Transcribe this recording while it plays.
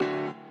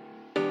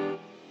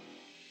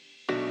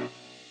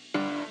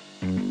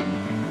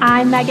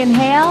I'm Megan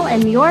Hale,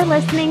 and you're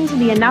listening to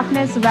the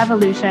Enoughness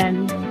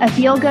Revolution, a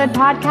feel-good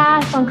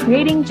podcast on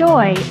creating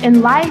joy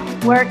in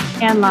life, work,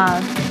 and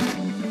love.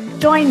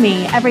 Join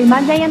me every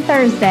Monday and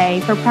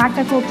Thursday for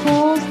practical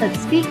tools that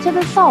speak to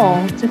the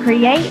soul to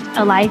create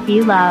a life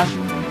you love.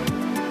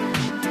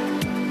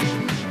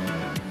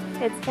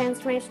 It's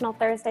Transformational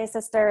Thursday,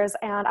 sisters,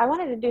 and I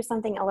wanted to do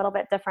something a little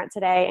bit different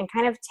today and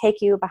kind of take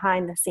you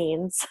behind the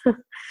scenes.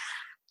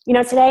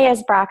 Today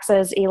is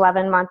Brax's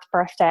 11-month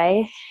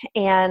birthday,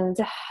 and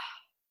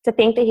to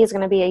think that he's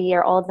going to be a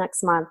year old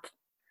next month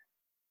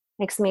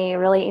makes me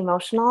really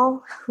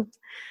emotional.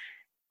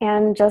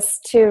 And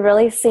just to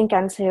really sink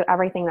into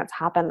everything that's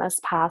happened this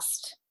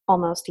past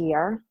almost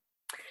year.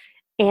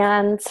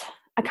 And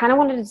I kind of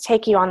wanted to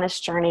take you on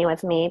this journey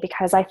with me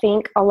because I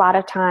think a lot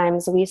of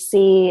times we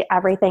see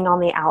everything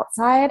on the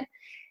outside,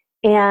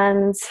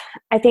 and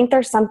I think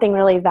there's something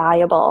really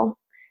valuable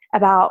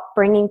about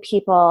bringing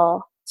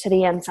people to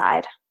the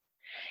inside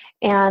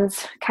and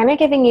kind of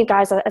giving you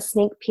guys a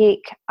sneak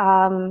peek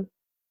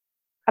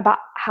about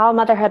how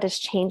motherhood has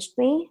changed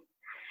me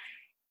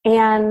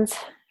and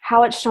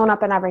how it's shown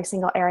up in every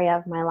single area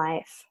of my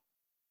life.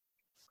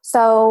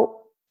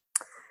 So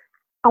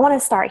I want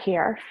to start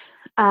here.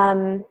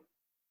 When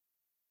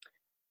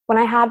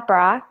I had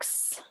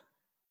Brax,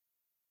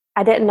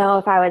 I didn't know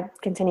if I would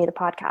continue the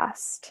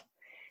podcast.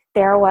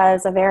 There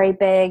was a very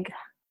big,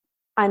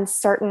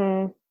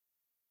 uncertain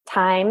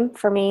time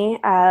for me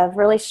of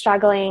really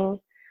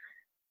struggling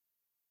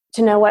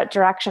to know what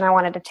direction I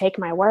wanted to take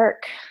my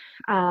work.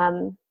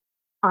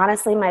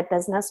 Honestly, my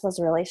business was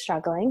really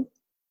struggling.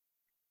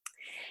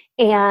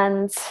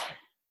 And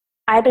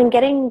I've been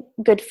getting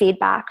good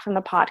feedback from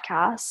the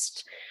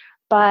podcast,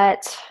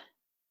 but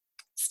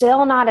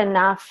still not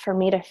enough for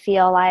me to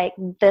feel like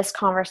this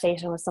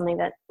conversation was something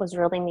that was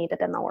really needed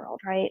in the world,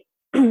 right?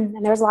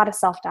 And there was a lot of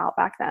self-doubt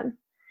back then.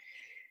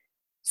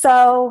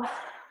 So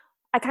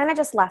I kind of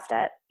just left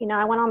it.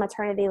 I went on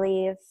maternity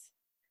leave,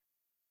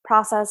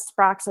 processed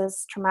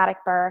Brax's traumatic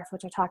birth,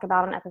 which I talk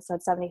about in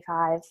episode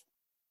 75.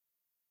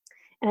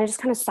 And I just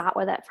kind of sat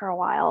with it for a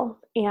while.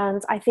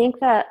 And I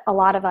think that a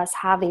lot of us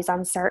have these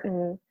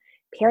uncertain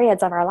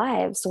periods of our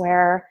lives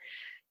where,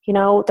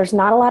 there's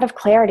not a lot of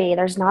clarity.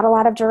 There's not a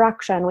lot of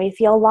direction. We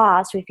feel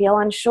lost. We feel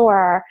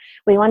unsure.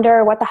 We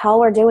wonder what the hell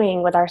we're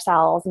doing with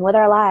ourselves and with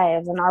our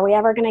lives. And are we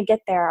ever going to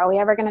get there? Are we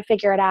ever going to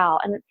figure it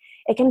out? And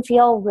it can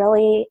feel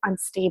really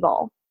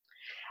unstable,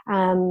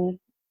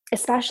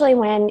 especially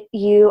when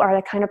you are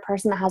the kind of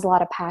person that has a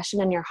lot of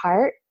passion in your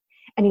heart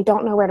and you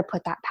don't know where to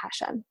put that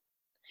passion.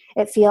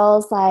 It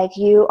feels like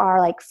you are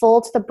like full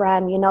to the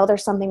brim.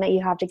 There's something that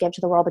you have to give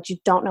to the world, but you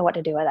don't know what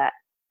to do with it.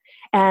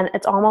 And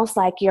it's almost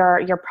like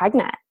you're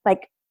pregnant,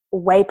 like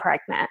way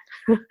pregnant.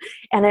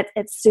 And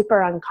it's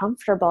super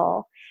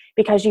uncomfortable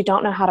because you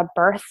don't know how to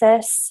birth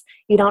this.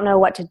 You don't know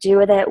what to do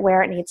with it,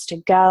 where it needs to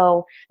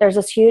go. There's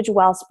this huge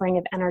wellspring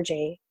of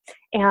energy.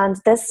 And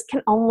this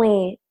can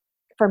only,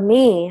 for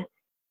me,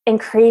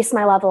 increase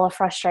my level of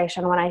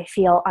frustration when I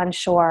feel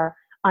unsure,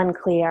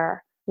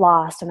 unclear,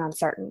 lost, and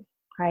uncertain,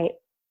 right?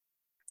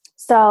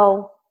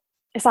 So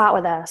I sat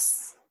with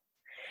this.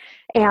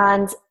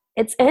 And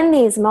it's in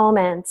these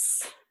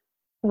moments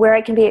where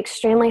it can be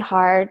extremely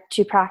hard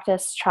to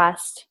practice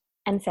trust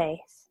and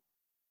faith,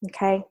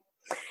 okay?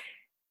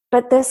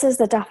 But this is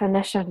the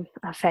definition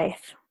of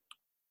faith.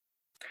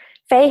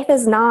 Faith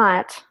is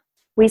not,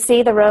 we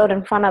see the road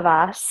in front of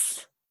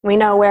us, we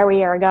know where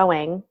we are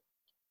going,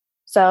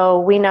 so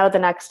we know the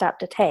next step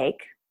to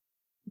take.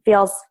 It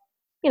feels,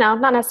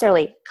 not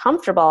necessarily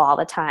comfortable all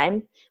the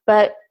time,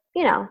 but,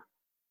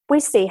 we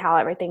see how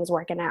everything's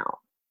working out.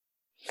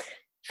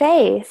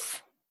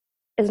 Faith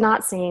is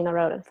not seeing the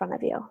road in front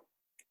of you,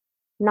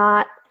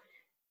 not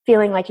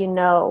feeling like you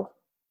know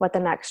what the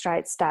next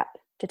right step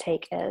to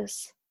take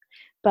is,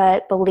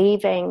 but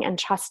believing and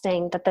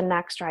trusting that the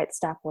next right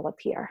step will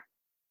appear.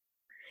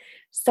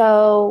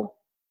 So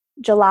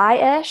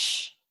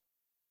July-ish,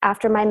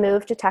 after my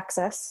move to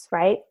Texas,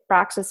 right?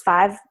 Brax was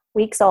 5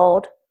 weeks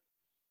old.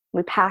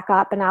 We pack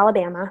up in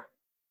Alabama.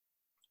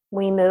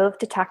 We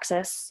moved to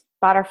Texas,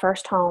 bought our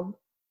first home,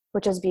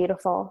 which is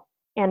beautiful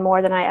and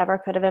more than I ever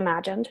could have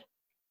imagined.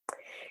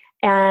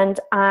 And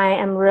I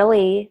am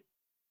really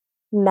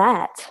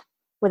met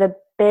with a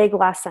big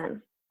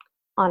lesson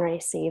on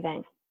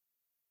receiving,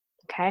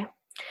 okay?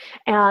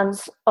 And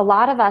a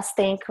lot of us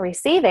think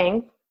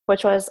receiving,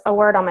 which was a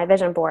word on my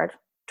vision board,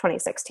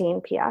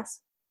 2016 PS.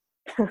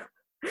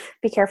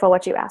 Be careful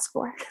what you ask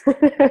for.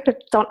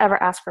 Don't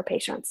ever ask for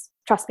patience.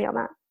 Trust me on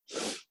that.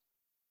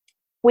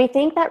 We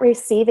think that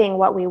receiving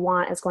what we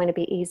want is going to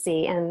be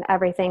easy and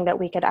everything that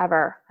we could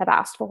ever have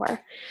asked for.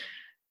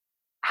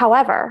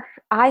 However,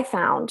 I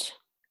found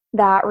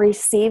that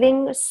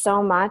receiving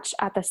so much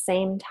at the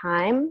same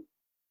time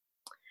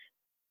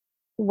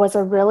was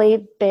a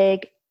really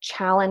big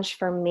challenge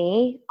for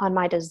me on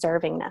my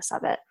deservingness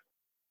of it.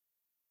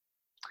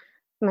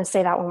 I'm going to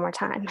say that one more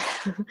time.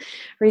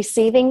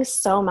 Receiving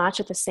so much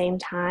at the same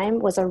time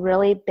was a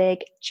really big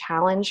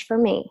challenge for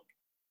me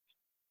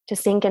to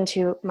sink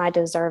into my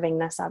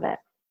deservingness of it.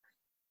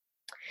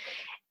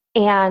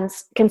 And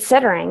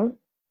considering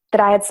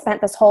that I had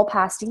spent this whole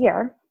past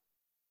year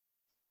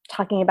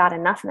talking about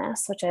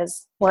enoughness, which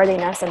is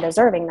worthiness and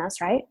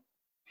deservingness, right?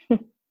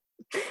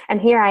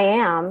 And here I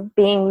am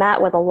being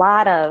met with a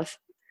lot of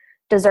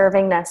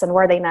deservingness and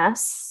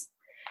worthiness.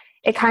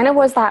 It kind of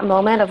was that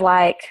moment of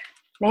like,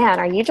 man,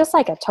 are you just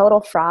like a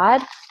total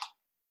fraud?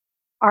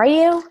 Are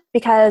you?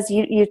 Because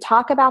you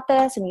talk about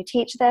this and you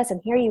teach this,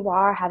 and here you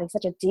are having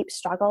such a deep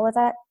struggle with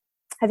it.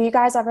 Have you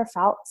guys ever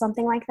felt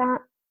something like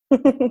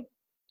that?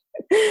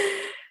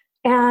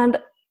 And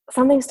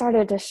something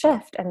started to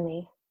shift in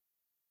me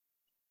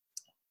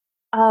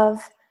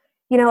of,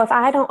 if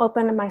I don't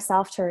open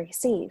myself to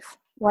receive,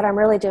 what I'm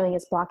really doing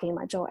is blocking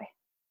my joy.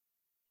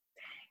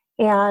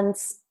 And,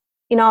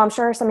 I'm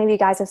sure some of you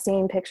guys have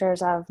seen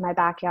pictures of my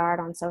backyard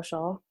on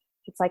social.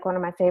 It's like one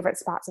of my favorite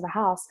spots of the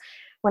house.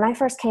 When I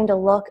first came to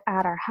look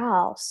at our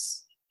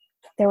house,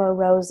 there were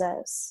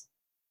roses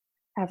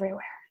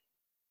everywhere.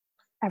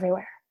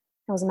 Everywhere.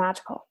 It was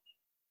magical.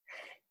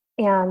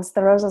 And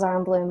the roses are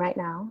in bloom right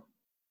now.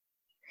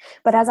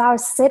 But as I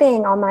was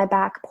sitting on my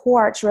back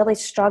porch, really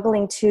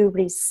struggling to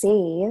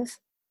receive,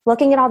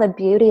 looking at all the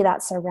beauty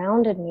that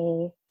surrounded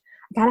me,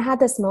 I kind of had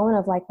this moment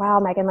of like, wow,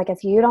 Megan, like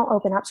if you don't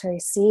open up to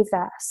receive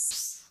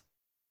this,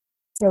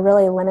 you're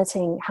really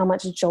limiting how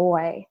much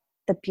joy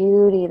the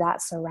beauty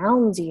that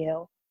surrounds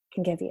you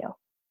can give you.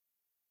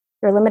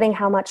 You're limiting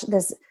how much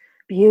this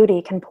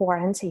beauty can pour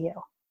into you,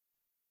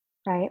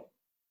 right?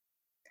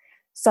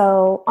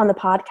 So on the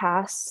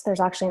podcast,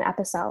 there's actually an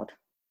episode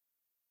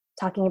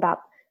talking about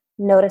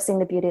noticing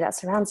the beauty that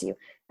surrounds you.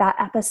 That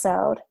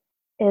episode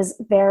is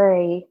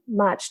very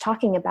much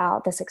talking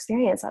about this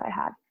experience that I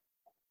had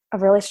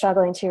of really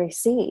struggling to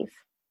receive,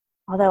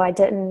 although I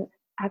didn't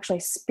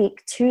actually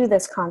speak to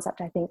this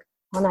concept, I think,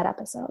 on that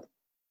episode.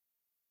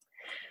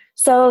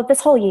 So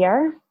this whole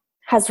year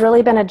has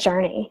really been a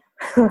journey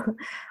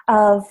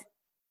of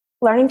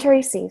learning to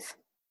receive,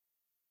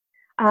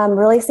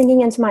 really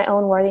sinking into my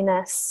own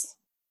worthiness,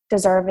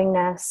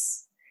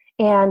 deservingness,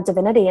 and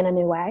divinity in a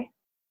new way.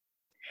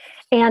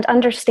 And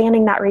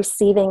understanding that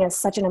receiving is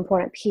such an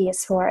important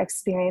piece for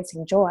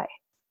experiencing joy.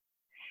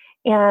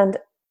 And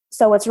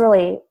so what's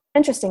really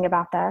interesting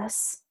about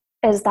this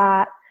is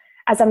that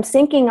as I'm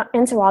sinking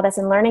into all this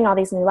and learning all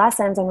these new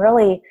lessons and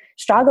really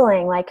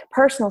struggling, like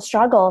personal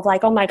struggle of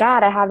like, oh my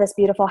God, I have this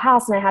beautiful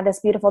house and I have this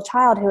beautiful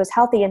child who is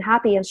healthy and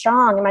happy and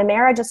strong, and my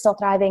marriage is still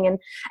thriving and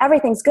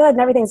everything's good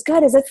and everything's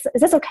good. Is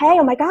this okay?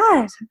 Oh my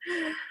God.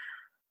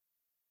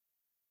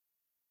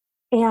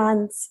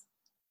 And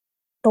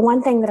the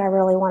one thing that I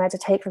really wanted to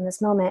take from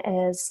this moment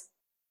is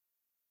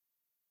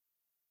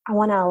I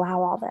want to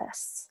allow all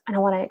this and I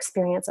want to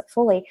experience it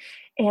fully.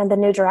 And the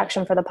new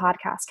direction for the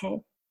podcast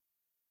came.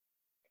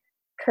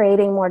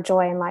 Creating more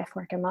joy in life,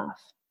 work, and love.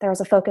 There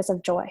was a focus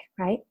of joy,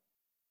 right?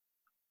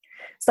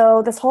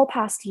 So this whole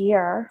past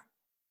year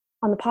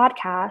on the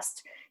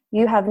podcast,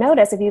 you have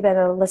noticed, if you've been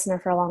a listener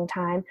for a long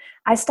time,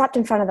 I stepped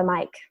in front of the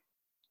mic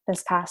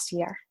this past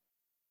year.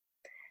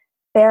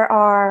 There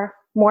are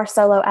more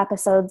solo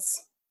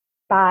episodes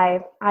by,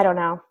 I don't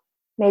know,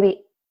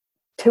 maybe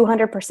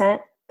 200%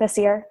 this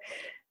year.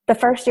 The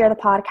first year of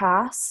the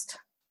podcast,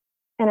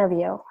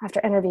 interview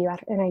after interview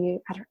after interview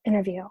after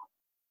interview.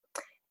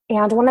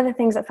 And one of the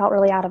things that felt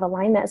really out of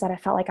alignment is that I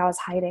felt like I was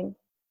hiding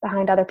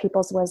behind other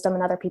people's wisdom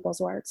and other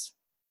people's words.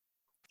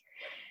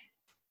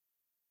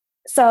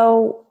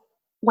 So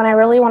when I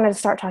really wanted to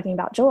start talking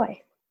about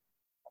joy,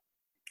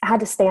 I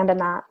had to stand in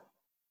that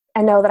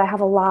and know that I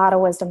have a lot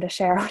of wisdom to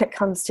share when it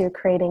comes to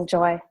creating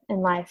joy in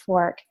life,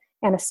 work,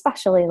 and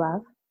especially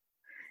love.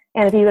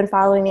 And if you've been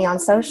following me on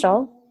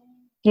social,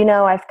 you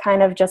know I've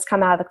kind of just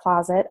come out of the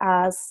closet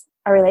as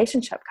a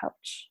relationship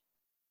coach,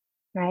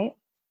 right?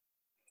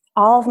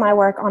 All of my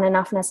work on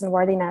enoughness and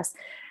worthiness,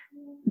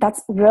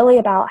 that's really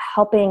about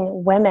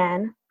helping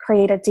women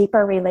create a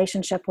deeper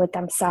relationship with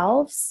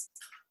themselves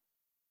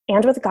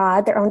and with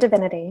God, their own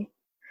divinity,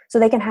 so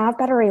they can have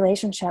better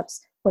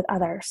relationships with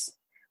others,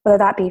 whether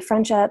that be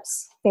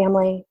friendships,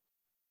 family,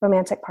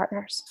 romantic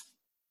partners,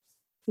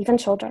 even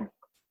children,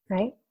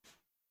 right?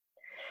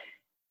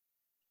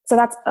 So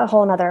that's a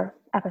whole nother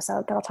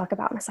episode that I'll talk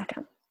about in a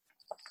second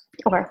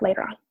or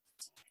later on.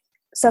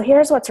 So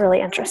here's what's really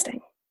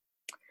interesting.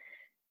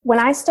 When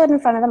I stood in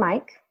front of the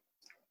mic,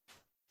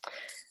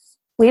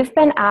 we've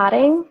been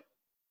adding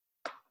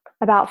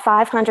about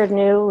 500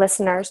 new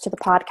listeners to the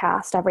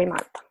podcast every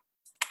month,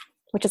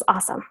 which is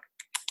awesome,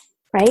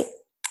 right?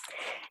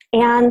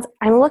 And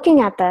I'm looking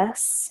at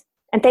this,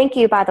 and thank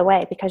you, by the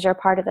way, because you're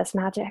part of this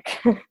magic.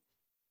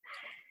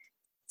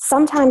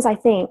 Sometimes I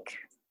think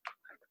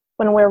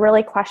when we're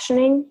really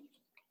questioning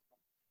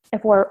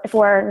if we're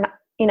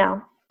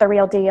the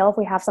real deal, if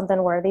we have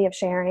something worthy of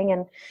sharing,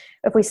 and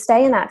if we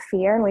stay in that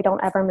fear and we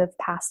don't ever move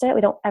past it,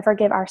 we don't ever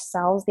give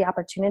ourselves the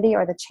opportunity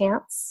or the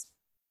chance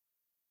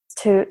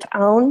to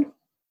own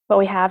what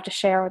we have to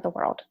share with the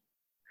world.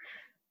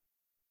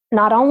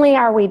 Not only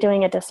are we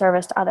doing a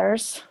disservice to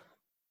others,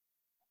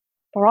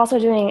 but we're also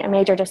doing a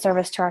major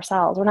disservice to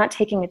ourselves. We're not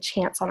taking a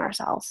chance on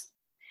ourselves.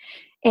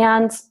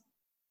 And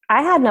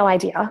I had no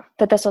idea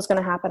that this was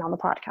going to happen on the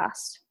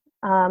podcast.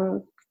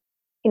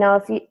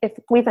 If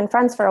we've been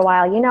friends for a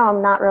while,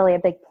 I'm not really a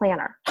big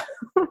planner.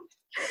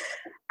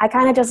 I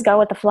kind of just go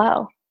with the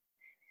flow.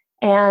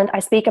 And I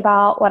speak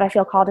about what I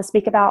feel called to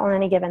speak about on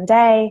any given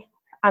day.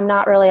 I'm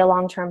not really a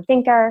long-term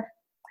thinker.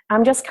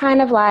 I'm just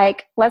kind of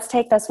like, let's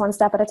take this one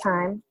step at a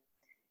time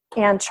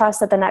and trust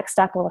that the next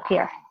step will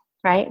appear,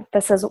 right?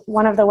 This is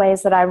one of the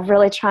ways that I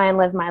really try and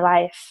live my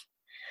life,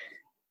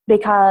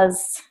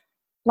 because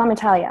let me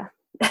tell you,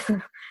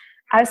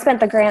 I've spent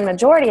the grand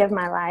majority of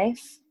my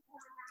life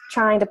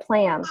trying to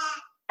plan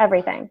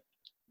everything.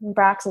 And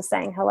Brax is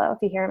saying hello if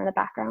you hear him in the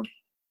background.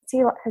 It's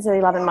his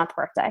 11-month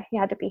birthday. He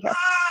had to be here.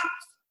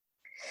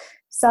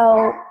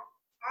 So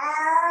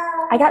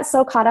I got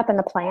so caught up in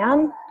the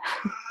plan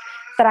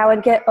that I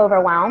would get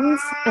overwhelmed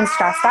and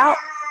stressed out.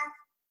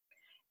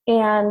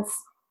 And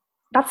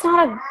that's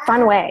not a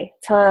fun way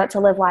to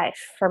live life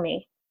for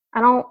me. I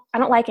don't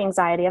like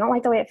anxiety. I don't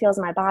like the way it feels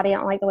in my body. I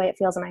don't like the way it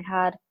feels in my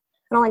head.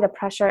 I don't like the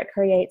pressure it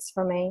creates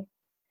for me.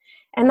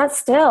 And that's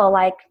still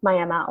like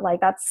my MO. Like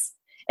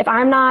if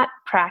I'm not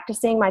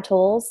practicing my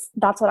tools,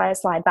 that's what I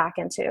slide back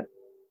into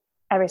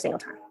every single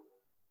time.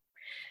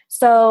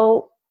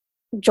 So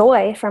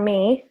joy for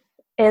me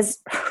is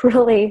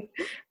really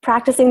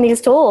practicing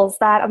these tools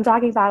that I'm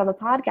talking about on the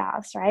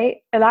podcast, right?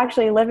 And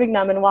actually living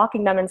them and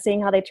walking them and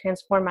seeing how they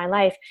transform my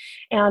life.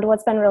 And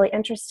what's been really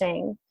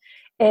interesting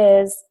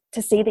is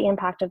to see the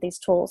impact of these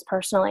tools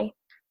personally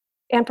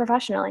and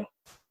professionally.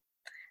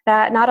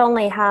 That not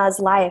only has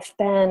life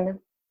been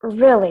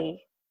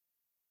really,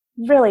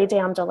 really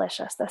damn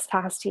delicious this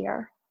past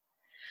year,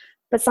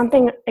 but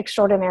something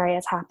extraordinary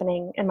is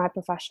happening in my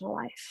professional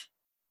life.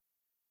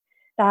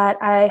 That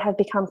I have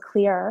become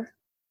clearer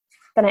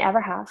than I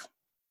ever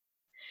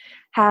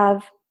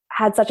have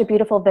had such a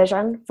beautiful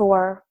vision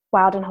for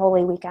Wild and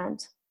Holy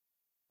weekend.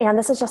 And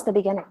this is just the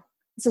beginning.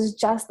 This is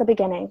just the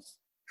beginning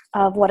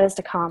of what is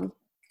to come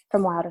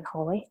from Wild and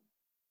Holy.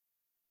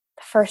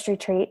 The first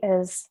retreat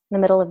is in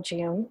the middle of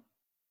June,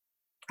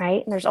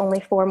 right? And there's only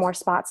 4 more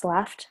spots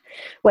left,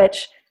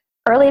 which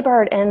early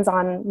bird ends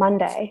on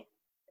Monday.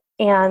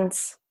 And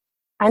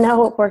I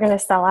know we're going to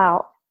sell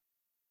out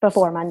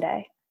before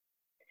Monday.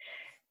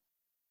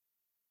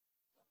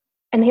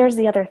 And here's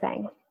the other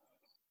thing.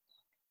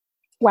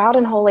 Wild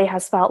and Holy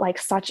has felt like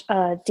such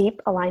a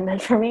deep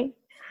alignment for me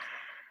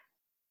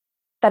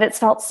that it's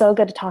felt so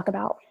good to talk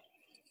about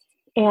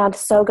and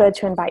so good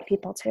to invite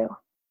people to,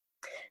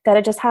 that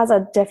it just has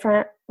a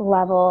different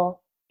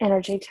level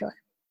energy to it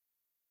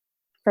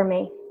for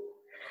me,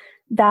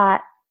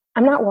 that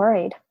I'm not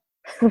worried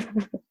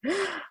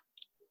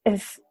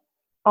if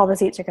all the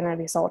seats are going to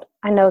be sold.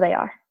 I know they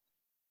are,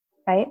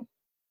 right?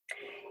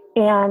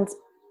 And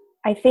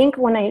I think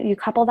when you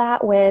couple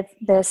that with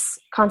this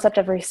concept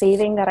of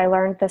receiving that I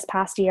learned this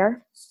past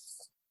year,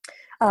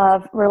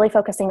 of really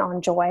focusing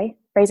on joy,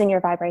 raising your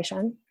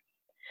vibration,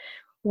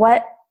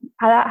 what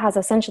that has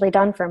essentially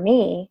done for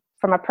me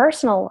from a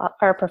personal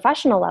or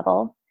professional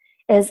level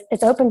is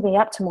it's opened me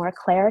up to more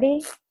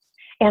clarity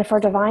and for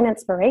divine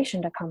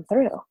inspiration to come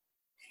through.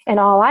 And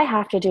all I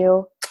have to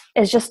do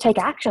is just take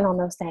action on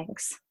those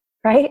things,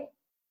 right?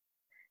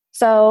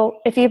 So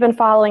if you've been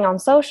following on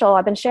social,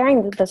 I've been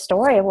sharing the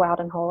story of Wild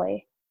and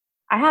Holy.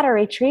 I had a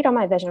retreat on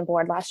my vision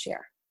board last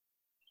year.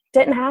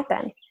 Didn't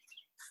happen.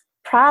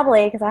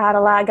 Probably because I had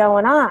a lot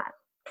going on.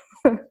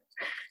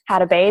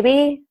 Had a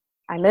baby,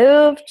 I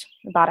moved,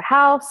 bought a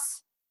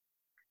house,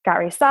 got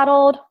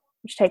resettled,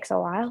 which takes a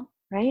while,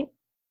 right?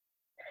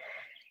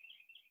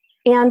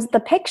 And the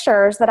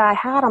pictures that I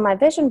had on my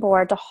vision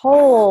board to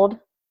hold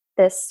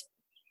this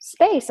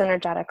space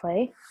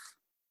energetically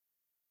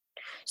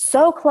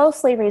so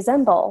closely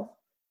resemble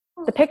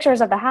the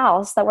pictures of the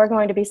house that we're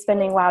going to be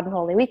spending Wild and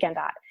Holy weekend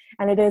at.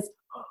 And it is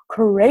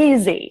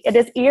crazy. It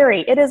is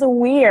eerie. It is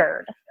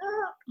weird.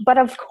 But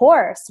of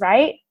course,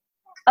 right?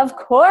 Of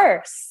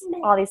course,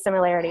 all these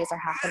similarities are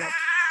happening.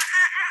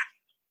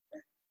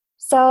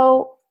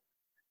 So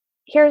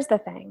here's the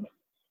thing.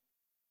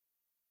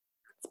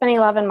 It's been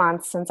 11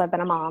 months since I've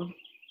been a mom.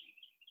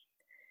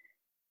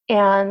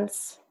 And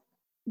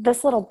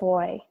this little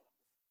boy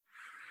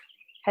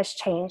has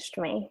changed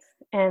me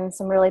in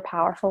some really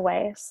powerful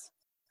ways.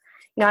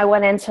 I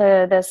went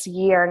into this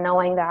year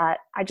knowing that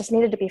I just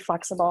needed to be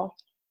flexible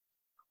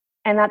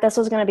and that this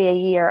was going to be a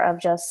year of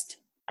just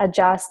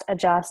adjust,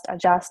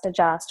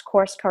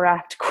 course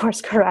correct,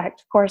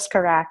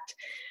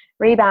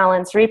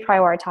 rebalance,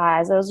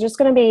 reprioritize. It was just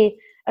going to be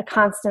a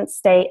constant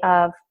state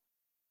of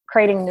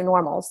creating new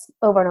normals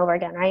over and over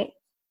again, right?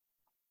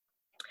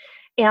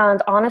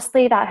 And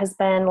honestly, that has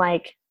been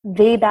like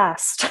the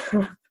best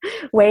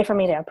way for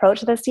me to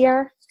approach this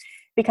year,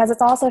 because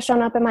it's also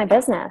shown up in my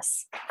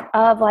business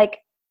of like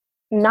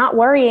not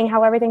worrying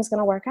how everything's going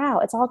to work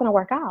out. It's all going to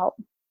work out.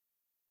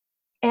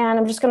 And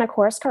I'm just going to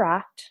course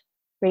correct,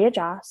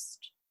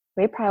 readjust,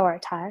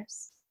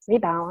 reprioritize,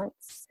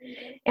 rebalance,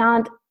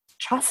 and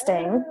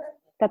trusting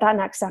that that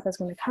next step is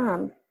going to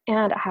come.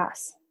 And it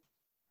has,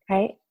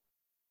 right?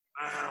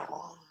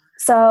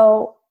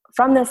 So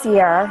from this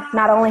year,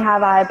 not only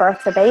have I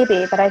birthed a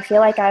baby, but I feel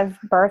like I've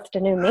birthed a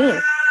new me.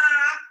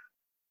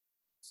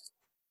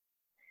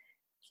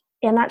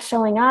 And that's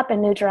showing up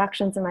in new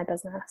directions in my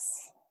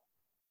business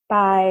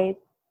by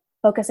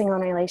focusing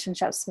on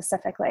relationships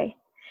specifically.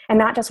 And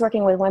not just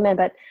working with women,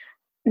 but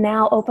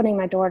now opening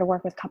my door to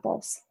work with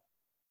couples.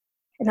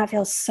 And that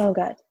feels so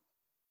good.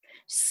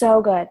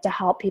 So good to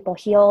help people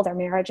heal their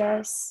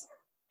marriages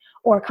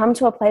or come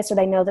to a place where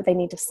they know that they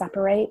need to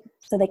separate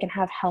so they can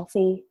have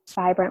healthy,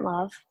 vibrant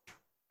love,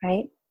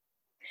 right?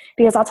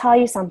 Because I'll tell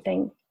you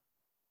something.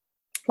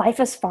 Life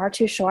is far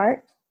too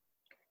short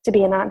to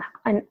be in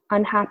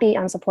unhappy,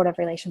 unsupportive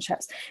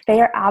relationships.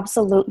 They are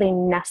absolutely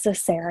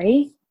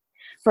necessary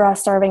for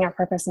us serving our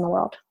purpose in the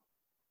world.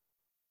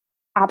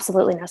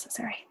 Absolutely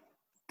necessary.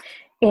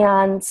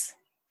 And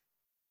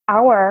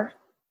our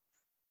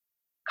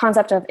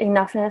concept of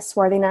enoughness,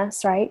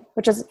 worthiness, right,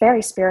 which is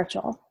very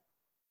spiritual,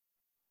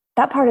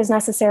 that part is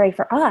necessary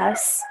for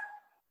us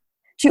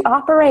to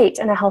operate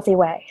in a healthy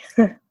way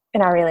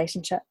in our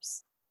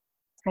relationships,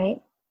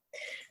 right?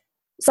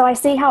 So I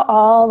see how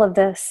all of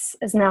this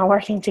is now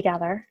working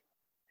together.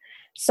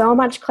 So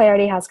much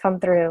clarity has come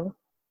through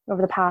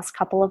over the past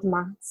couple of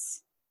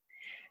months.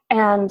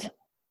 And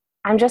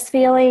I'm just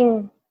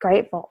feeling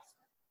grateful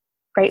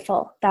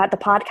that the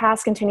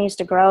podcast continues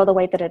to grow the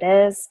way that it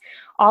is.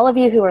 All of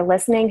you who are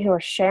listening, who are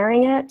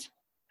sharing it,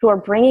 who are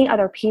bringing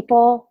other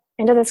people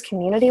into this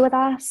community with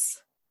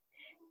us,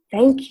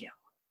 thank you.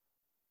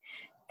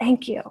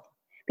 Thank you.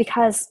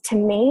 Because to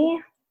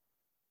me,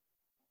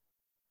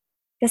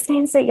 this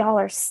means that y'all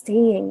are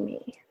seeing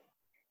me,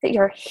 that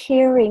you're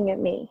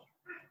hearing me,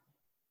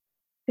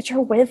 that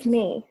you're with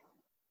me,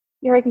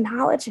 you're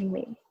acknowledging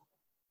me.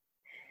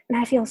 And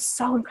I feel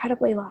so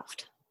incredibly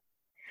loved.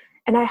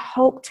 And I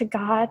hope to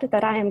God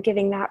that I am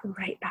giving that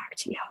right back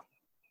to you.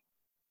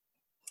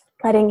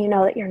 Letting you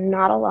know that you're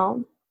not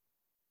alone,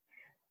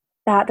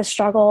 that the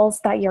struggles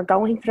that you're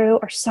going through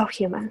are so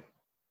human.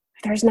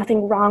 There's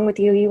nothing wrong with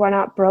you. You are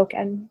not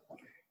broken.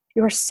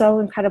 You are so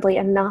incredibly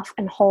enough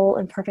and whole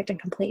and perfect and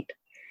complete.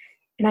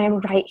 And I am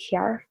right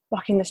here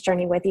walking this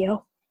journey with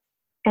you,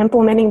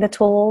 implementing the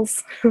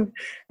tools that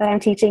I'm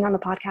teaching on the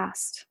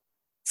podcast,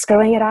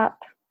 screwing it up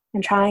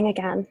and trying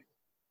again.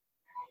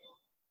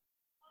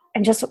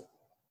 And just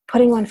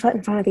putting one foot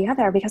in front of the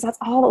other, because that's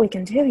all that we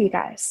can do, you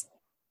guys.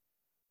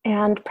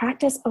 And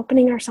practice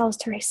opening ourselves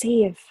to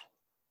receive.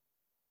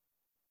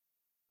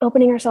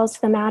 Opening ourselves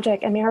to the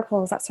magic and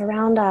miracles that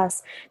surround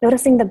us,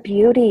 noticing the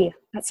beauty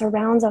that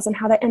surrounds us and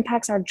how that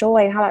impacts our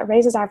joy and how that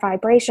raises our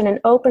vibration and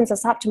opens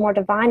us up to more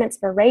divine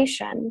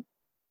inspiration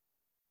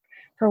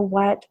for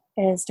what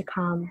is to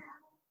come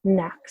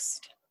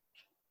next.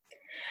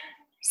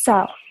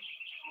 So,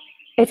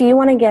 if you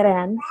want to get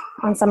in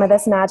on some of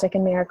this magic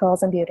and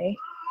miracles and beauty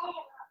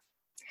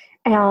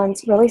and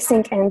really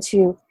sink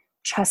into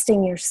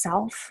trusting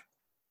yourself,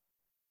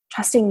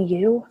 trusting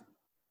you,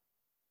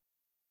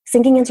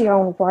 sinking into your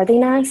own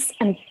worthiness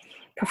and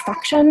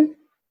perfection,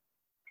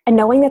 and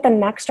knowing that the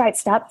next right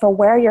step for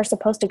where you're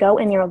supposed to go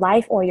in your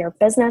life or your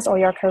business or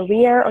your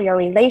career or your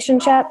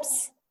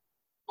relationships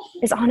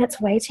is on its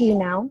way to you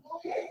now,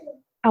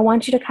 I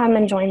want you to come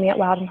and join me at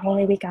Loud and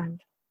Holy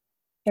Weekend.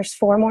 There's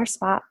 4 more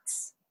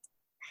spots.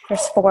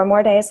 There's 4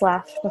 more days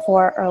left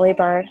before early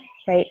bird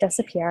rate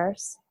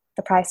disappears.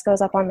 The price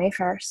goes up on May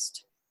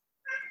 1st.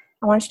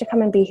 I want you to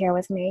come and be here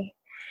with me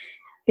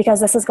because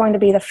this is going to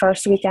be the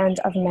first weekend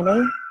of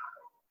many.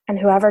 And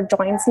whoever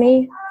joins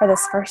me for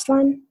this first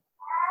one,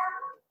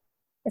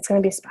 it's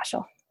going to be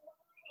special.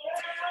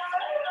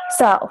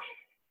 So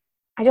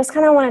I just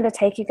kind of wanted to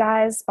take you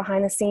guys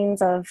behind the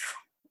scenes of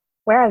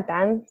where I've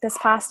been this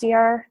past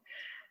year.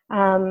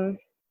 I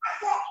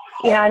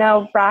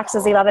know Brax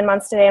is 11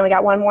 months today and we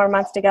got 1 more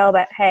month to go,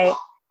 but hey,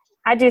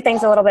 I do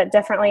things a little bit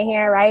differently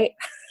here, right?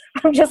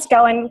 I'm just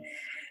going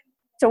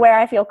to where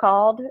I feel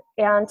called.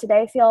 And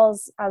today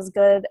feels as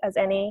good as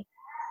any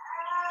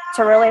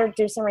to really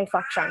do some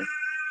reflection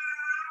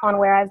on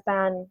where I've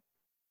been,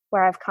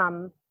 where I've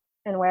come,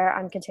 and where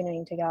I'm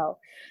continuing to go.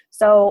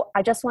 So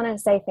I just want to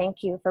say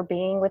thank you for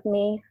being with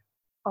me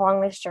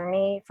along this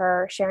journey,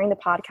 for sharing the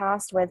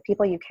podcast with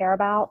people you care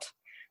about,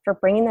 for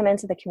bringing them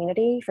into the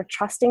community, for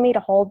trusting me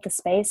to hold the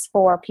space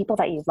for people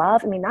that you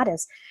love. I mean, that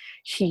is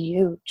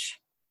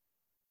huge,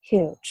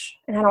 huge.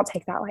 And I don't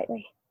take that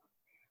lightly.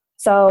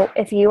 So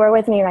if you were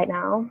with me right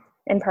now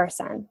in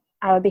person,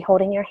 I would be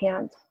holding your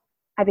hand.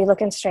 I'd be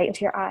looking straight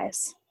into your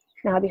eyes.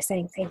 And I'd be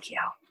saying, thank you.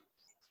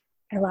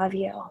 I love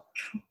you.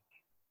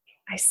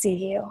 I see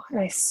you. And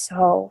I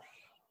so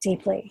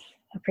deeply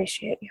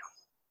appreciate you.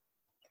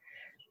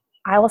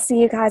 I will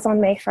see you guys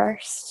on May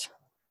 1st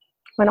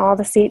when all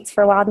the seats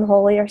for Loud and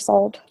Holy are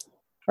sold.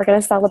 We're going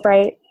to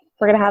celebrate.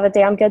 We're going to have a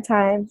damn good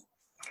time.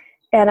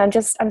 And I'm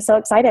so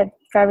excited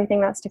for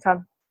everything that's to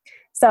come.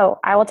 So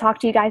I will talk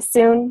to you guys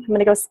soon. I'm going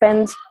to go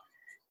spend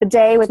the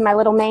day with my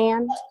little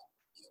man.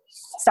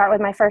 Start with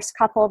my first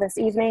couple this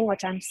evening,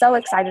 which I'm so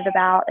excited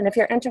about. And if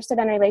you're interested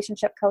in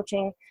relationship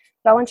coaching,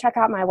 go and check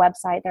out my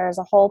website. There is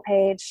a whole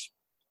page.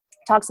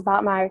 It talks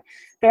about my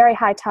very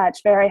high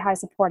touch, very high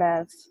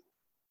supportive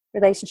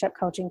relationship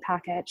coaching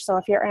package. So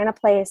if you're in a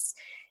place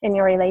in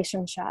your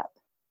relationship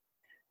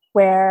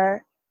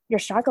where you're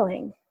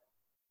struggling,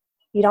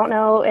 you don't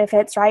know if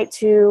it's right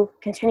to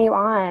continue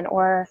on,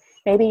 or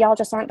maybe y'all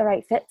just aren't the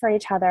right fit for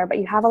each other, but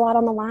you have a lot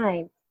on the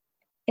line,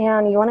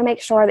 and you want to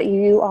make sure that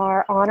you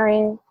are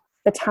honoring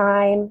the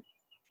time,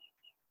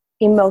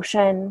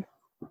 emotion,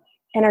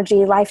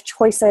 energy, life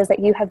choices that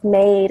you have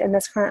made in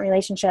this current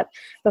relationship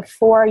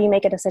before you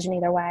make a decision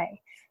either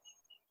way.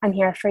 I'm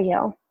here for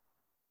you.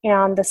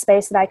 And the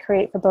space that I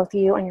create for both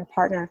you and your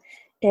partner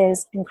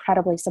is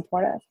incredibly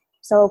supportive.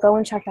 So go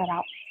and check that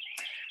out.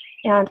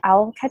 And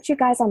I'll catch you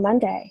guys on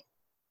Monday.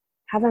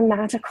 Have a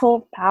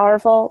magical,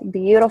 powerful,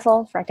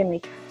 beautiful freaking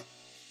week.